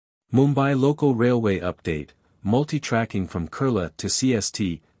Mumbai Local Railway Update, multi-tracking from Kurla to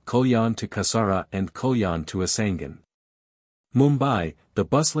C.S.T, Kalyan to Kasara and Kalyan to Asangaon. Mumbai, the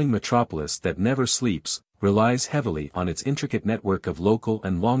bustling metropolis that never sleeps, relies heavily on its intricate network of local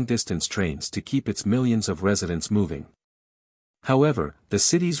and long-distance trains to keep its millions of residents moving. However, the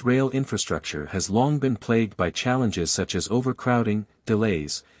city's rail infrastructure has long been plagued by challenges such as overcrowding,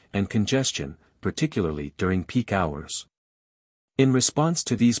 delays, and congestion, particularly during peak hours. In response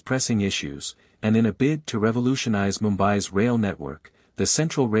to these pressing issues, and in a bid to revolutionize Mumbai's rail network, the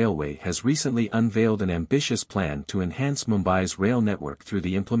Central Railway has recently unveiled an ambitious plan to enhance Mumbai's rail network through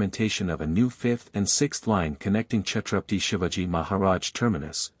the implementation of a new 5th and 6th line connecting Chhatrapati Shivaji Maharaj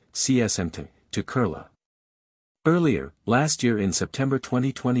Terminus, CSMT, to Kurla. Earlier, last year in September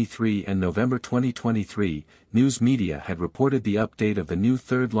 2023 and November 2023, news media had reported the update of the new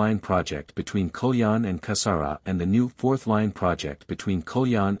 3rd line project between Kalyan and Kasara and the new 4th line project between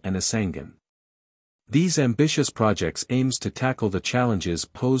Kalyan and Asangaon. These ambitious projects aims to tackle the challenges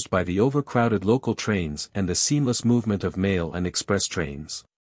posed by the overcrowded local trains and the seamless movement of mail and express trains.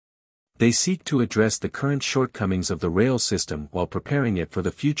 They seek to address the current shortcomings of the rail system while preparing it for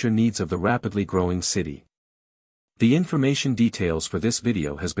the future needs of the rapidly growing city. The information details for this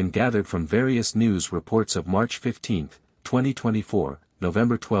video has been gathered from various news reports of March 15, 2024,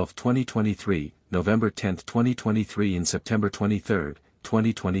 November 12, 2023, November 10, 2023 and September 23,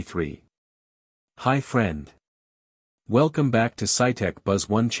 2023. Hi friend. Welcome back to SciTech Buzz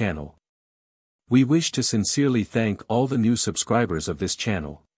 1 channel. We wish to sincerely thank all the new subscribers of this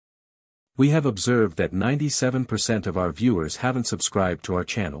channel. We have observed that 97% of our viewers haven't subscribed to our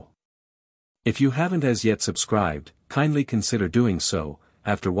channel. If you haven't as yet subscribed, kindly consider doing so,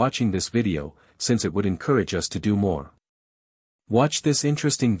 after watching this video, since it would encourage us to do more. Watch this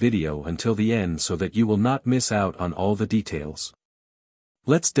interesting video until the end so that you will not miss out on all the details.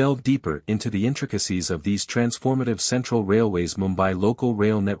 Let's delve deeper into the intricacies of these transformative Central Railway's Mumbai Local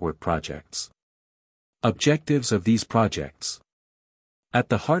Rail Network projects. Objectives of these projects. At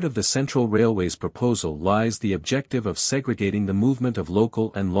the heart of the Central Railway's proposal lies the objective of segregating the movement of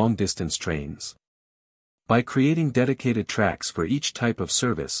local and long-distance trains. By creating dedicated tracks for each type of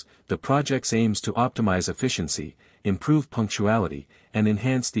service, the project aims to optimize efficiency, improve punctuality, and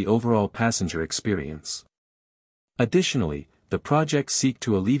enhance the overall passenger experience. Additionally, the projects seek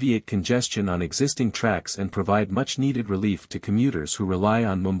to alleviate congestion on existing tracks and provide much-needed relief to commuters who rely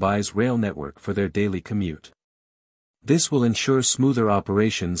on Mumbai's rail network for their daily commute. This will ensure smoother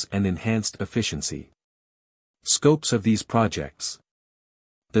operations and enhanced efficiency. Scopes of these projects.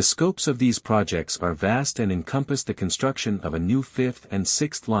 The scopes of these projects are vast and encompass the construction of a new 5th and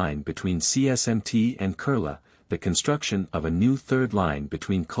 6th line between CSMT and Kurla, the construction of a new 3rd line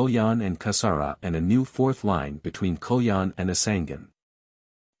between Kalyan and Kasara and a new 4th line between Kalyan and Asangaon.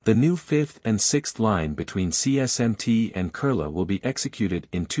 The new 5th and 6th line between CSMT and Kurla will be executed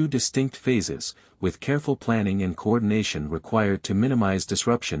in 2 distinct phases, with careful planning and coordination required to minimize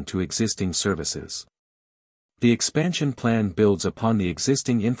disruption to existing services. The expansion plan builds upon the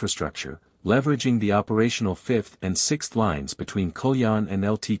existing infrastructure, leveraging the operational 5th and 6th lines between Kalyan and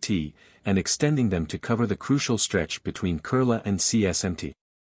LTT, and extending them to cover the crucial stretch between Kurla and CSMT.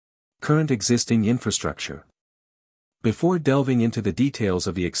 Current existing infrastructure. Before delving into the details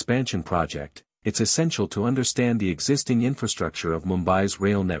of the expansion project, it's essential to understand the existing infrastructure of Mumbai's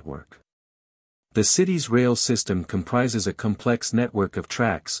rail network. The city's rail system comprises a complex network of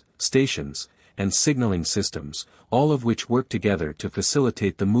tracks, stations, and signaling systems, all of which work together to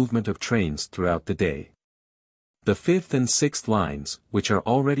facilitate the movement of trains throughout the day. The 5th and 6th lines, which are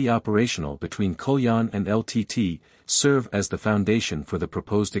already operational between Kalyan and LTT, serve as the foundation for the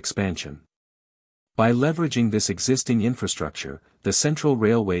proposed expansion. By leveraging this existing infrastructure, the Central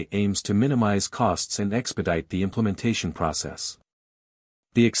Railway aims to minimize costs and expedite the implementation process.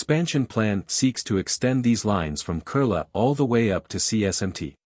 The expansion plan seeks to extend these lines from Kurla all the way up to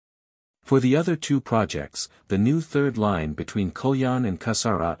CSMT. For the other 2 projects, the new 3rd line between Kalyan and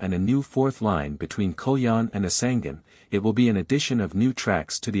Kasara and a new 4th line between Kalyan and Asangaon, it will be an addition of new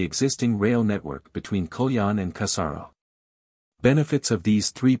tracks to the existing rail network between Kalyan and Kasara. Benefits of these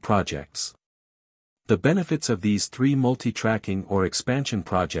 3 projects. The benefits of these 3 multi-tracking or expansion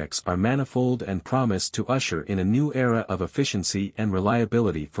projects are manifold and promise to usher in a new era of efficiency and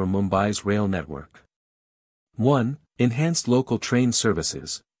reliability for Mumbai's rail network. 1. Enhanced local train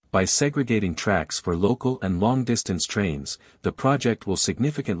services. By segregating tracks for local and long-distance trains, the project will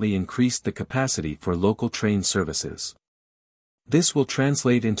significantly increase the capacity for local train services. This will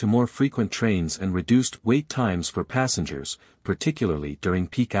translate into more frequent trains and reduced wait times for passengers, particularly during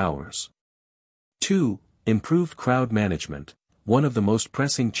peak hours. 2. Improved crowd management. one of the most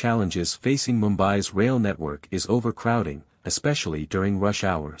pressing challenges facing Mumbai's rail network is overcrowding, especially during rush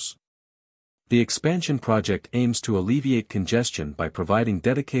hours. The expansion project aims to alleviate congestion by providing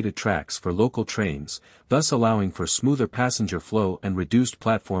dedicated tracks for local trains, thus allowing for smoother passenger flow and reduced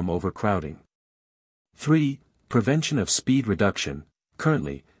platform overcrowding. 3. Prevention of speed reduction.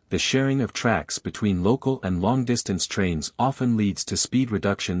 Currently, the sharing of tracks between local and long-distance trains often leads to speed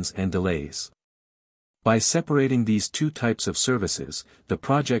reductions and delays. By separating these two types of services, the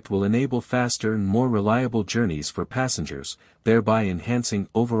project will enable faster and more reliable journeys for passengers, thereby enhancing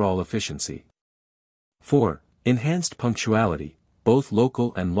overall efficiency. 4. Enhanced punctuality. Both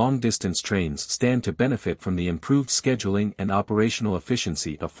local and long-distance trains stand to benefit from the improved scheduling and operational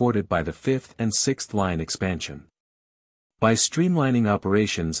efficiency afforded by the 5th and 6th line expansion. By streamlining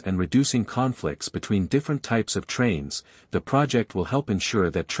operations and reducing conflicts between different types of trains, the project will help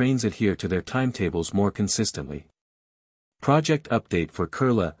ensure that trains adhere to their timetables more consistently. Project update for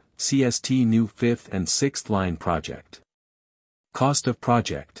Kurla, C.S.T. new 5th and 6th line project. Cost of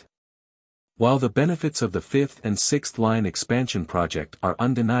project. While the benefits of the 5th and 6th line expansion project are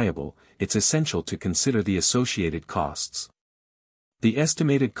undeniable, it's essential to consider the associated costs. The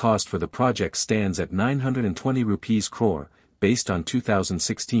estimated cost for the project stands at 920 rupees crore, based on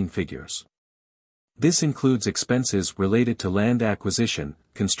 2016 figures. This includes expenses related to land acquisition,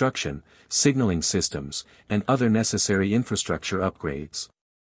 construction, signaling systems, and other necessary infrastructure upgrades.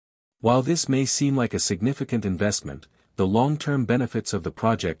 While this may seem like a significant investment, the long-term benefits of the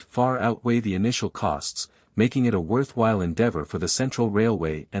project far outweigh the initial costs, making it a worthwhile endeavor for the Central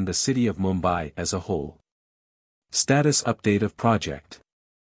Railway and the city of Mumbai as a whole. Status update of project.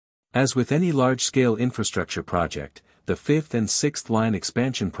 As with any large-scale infrastructure project, the 5th and 6th line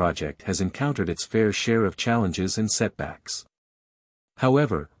expansion project has encountered its fair share of challenges and setbacks.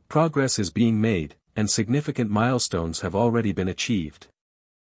 However, progress is being made, and significant milestones have already been achieved.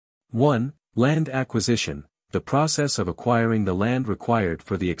 1. Land acquisition. The process of acquiring the land required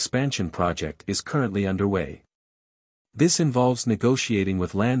for the expansion project is currently underway. This involves negotiating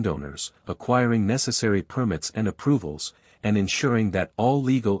with landowners, acquiring necessary permits and approvals, and ensuring that all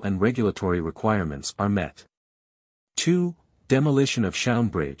legal and regulatory requirements are met. 2. Demolition of Sion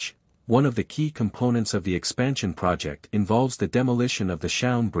Bridge. One of the key components of the expansion project involves the demolition of the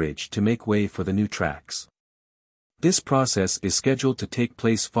Sion Bridge to make way for the new tracks. This process is scheduled to take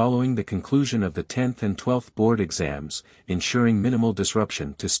place following the conclusion of the 10th and 12th board exams, ensuring minimal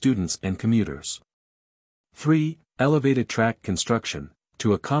disruption to students and commuters. 3. Elevated track construction.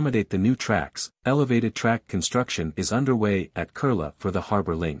 To accommodate the new tracks, elevated track construction is underway at Kurla for the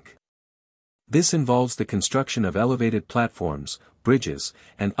Harbour Link. This involves the construction of elevated platforms, bridges,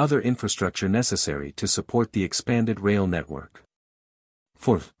 and other infrastructure necessary to support the expanded rail network.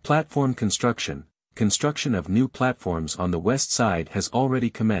 4. Platform construction. Construction of new platforms on the west side has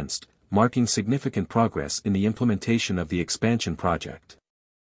already commenced, marking significant progress in the implementation of the expansion project.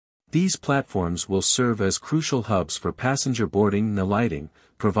 These platforms will serve as crucial hubs for passenger boarding and alighting,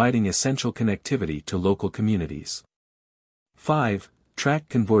 providing essential connectivity to local communities. 5. Track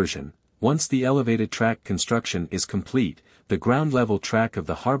conversion. Once the elevated track construction is complete, the ground-level track of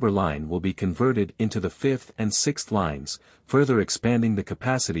the Harbour Line will be converted into the 5th and 6th lines, further expanding the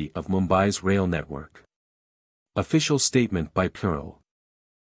capacity of Mumbai's rail network. Official statement by Parel.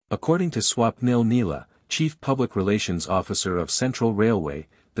 According to Swapnil Neela, Chief Public Relations Officer of Central Railway,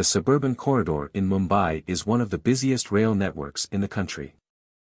 the suburban corridor in Mumbai is one of the busiest rail networks in the country.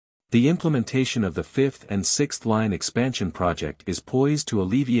 The implementation of the 5th and 6th line expansion project is poised to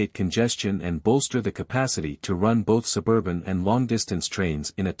alleviate congestion and bolster the capacity to run both suburban and long-distance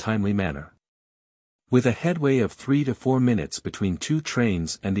trains in a timely manner. With a headway of 3 to 4 minutes between two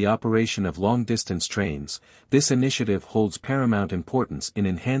trains and the operation of long-distance trains, this initiative holds paramount importance in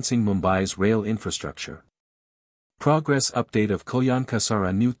enhancing Mumbai's rail infrastructure. Progress update of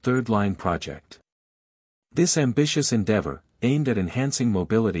Kalyan-Kasara new third line project. This ambitious endeavor, aimed at enhancing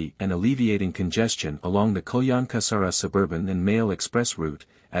mobility and alleviating congestion along the Kalyan-Kasara suburban and mail express route,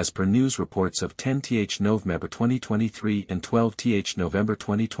 as per news reports of 10th November 2023 and 12th November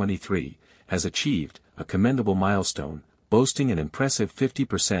 2023, has achieved a commendable milestone, boasting an impressive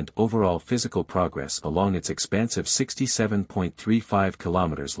 50% overall physical progress along its expansive 67.35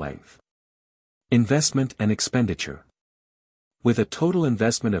 kilometers length. Investment and expenditure. With a total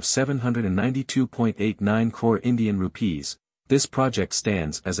investment of 792.89 crore Indian rupees, this project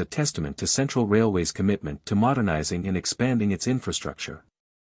stands as a testament to Central Railway's commitment to modernizing and expanding its infrastructure.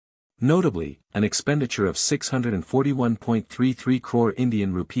 Notably, an expenditure of 641.33 crore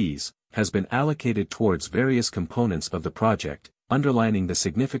Indian rupees has been allocated towards various components of the project, underlining the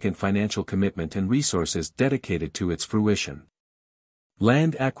significant financial commitment and resources dedicated to its fruition.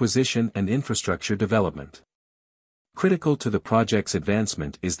 Land acquisition and infrastructure development. Critical to the project's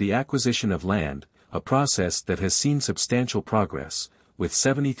advancement is the acquisition of land, a process that has seen substantial progress, with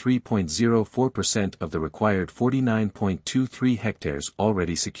 73.04% of the required 49.23 hectares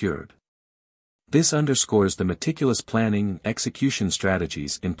already secured. This underscores the meticulous planning and execution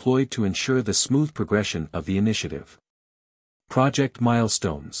strategies employed to ensure the smooth progression of the initiative. Project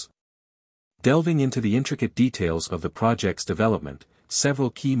milestones. Delving into the intricate details of the project's development, several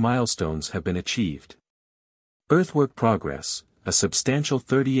key milestones have been achieved. Earthwork progress. A substantial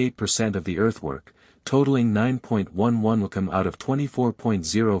 38% of the earthwork, totaling 9.11 km out of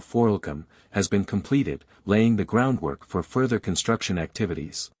 24.04 km, has been completed, laying the groundwork for further construction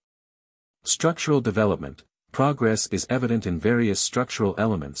activities. Structural development. Progress is evident in various structural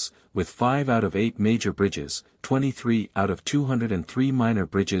elements, with 5 out of 8 major bridges, 23 out of 203 minor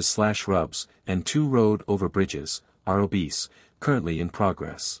bridges/rubs, and 2 road over bridges, ROBs, currently in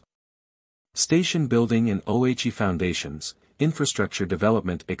progress. Station building and OHE foundations. Infrastructure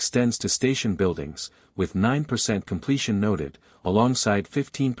development extends to station buildings, with 9% completion noted, alongside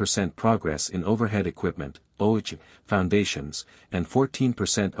 15% progress in overhead equipment, OHE, foundations, and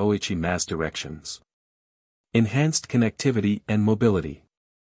 14% OHE mass directions. Enhanced connectivity and mobility.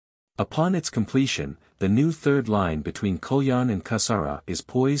 Upon its completion, the new third line between Kalyan and Kasara is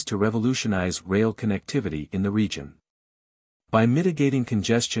poised to revolutionize rail connectivity in the region. By mitigating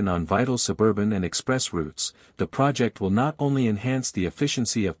congestion on vital suburban and express routes, the project will not only enhance the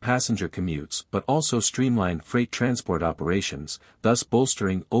efficiency of passenger commutes but also streamline freight transport operations, thus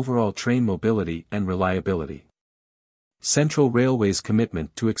bolstering overall train mobility and reliability. Central Railway's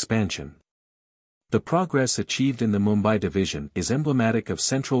commitment to expansion. The progress achieved in the Mumbai division is emblematic of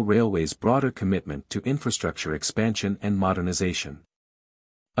Central Railway's broader commitment to infrastructure expansion and modernization.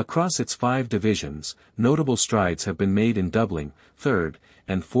 Across its 5 divisions, notable strides have been made in doubling, third,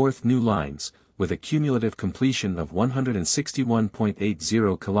 and fourth new lines, with a cumulative completion of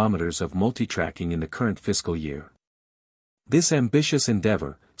 161.80 kilometers of multi-tracking in the current fiscal year. This ambitious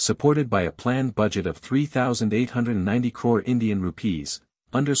endeavor, supported by a planned budget of 3,890 crore Indian rupees,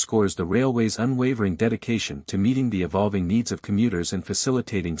 underscores the railway's unwavering dedication to meeting the evolving needs of commuters and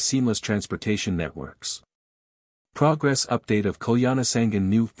facilitating seamless transportation networks. Progress update of Kalyan-Asangaon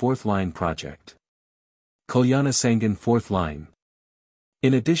new 4th line project. Kalyan-Asangaon 4th line.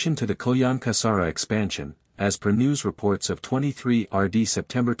 In addition to the Kalyan-Kasara expansion, as per news reports of 23 RD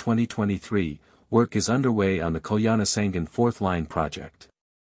September 2023, work is underway on the Kalyan-Asangaon 4th line project.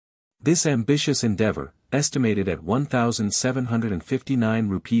 This ambitious endeavor, estimated at 1,759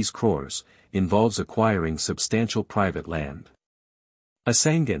 rupees crores, involves acquiring substantial private land.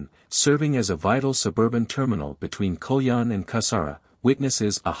 Asangaon, serving as a vital suburban terminal between Kalyan and Kasara,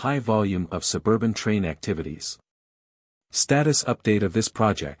 witnesses a high volume of suburban train activities. Status update of this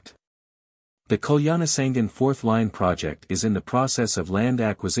project. The Kalyan-Asangaon 4th line project is in the process of land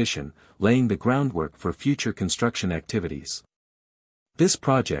acquisition, laying the groundwork for future construction activities. This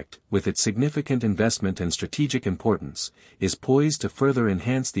project, with its significant investment and strategic importance, is poised to further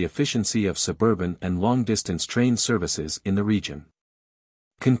enhance the efficiency of suburban and long-distance train services in the region.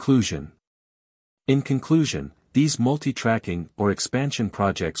 Conclusion. In conclusion, these multi-tracking or expansion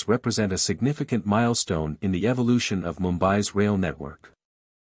projects represent a significant milestone in the evolution of Mumbai's rail network.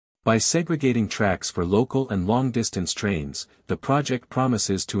 By segregating tracks for local and long-distance trains, the project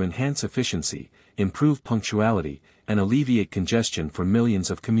promises to enhance efficiency, improve punctuality, and alleviate congestion for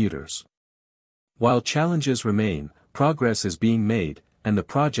millions of commuters. While challenges remain, progress is being made, and the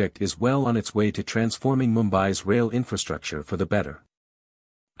project is well on its way to transforming Mumbai's rail infrastructure for the better.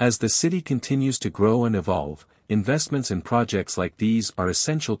 As the city continues to grow and evolve, investments in projects like these are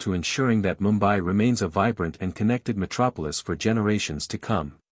essential to ensuring that Mumbai remains a vibrant and connected metropolis for generations to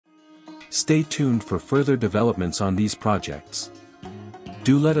come. Stay tuned for further developments on these projects.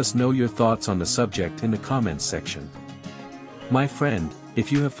 Do let us know your thoughts on the subject in the comments section. My friend,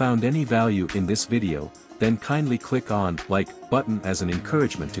 if you have found any value in this video, then kindly click on like button as an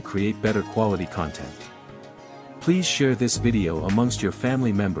encouragement to create better quality content. Please share this video amongst your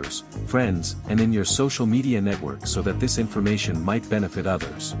family members, friends, and in your social media network so that this information might benefit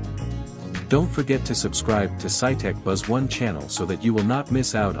others. Don't forget to subscribe to SciTech Buzz 1 channel so that you will not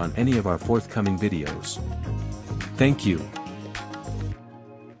miss out on any of our forthcoming videos. Thank you.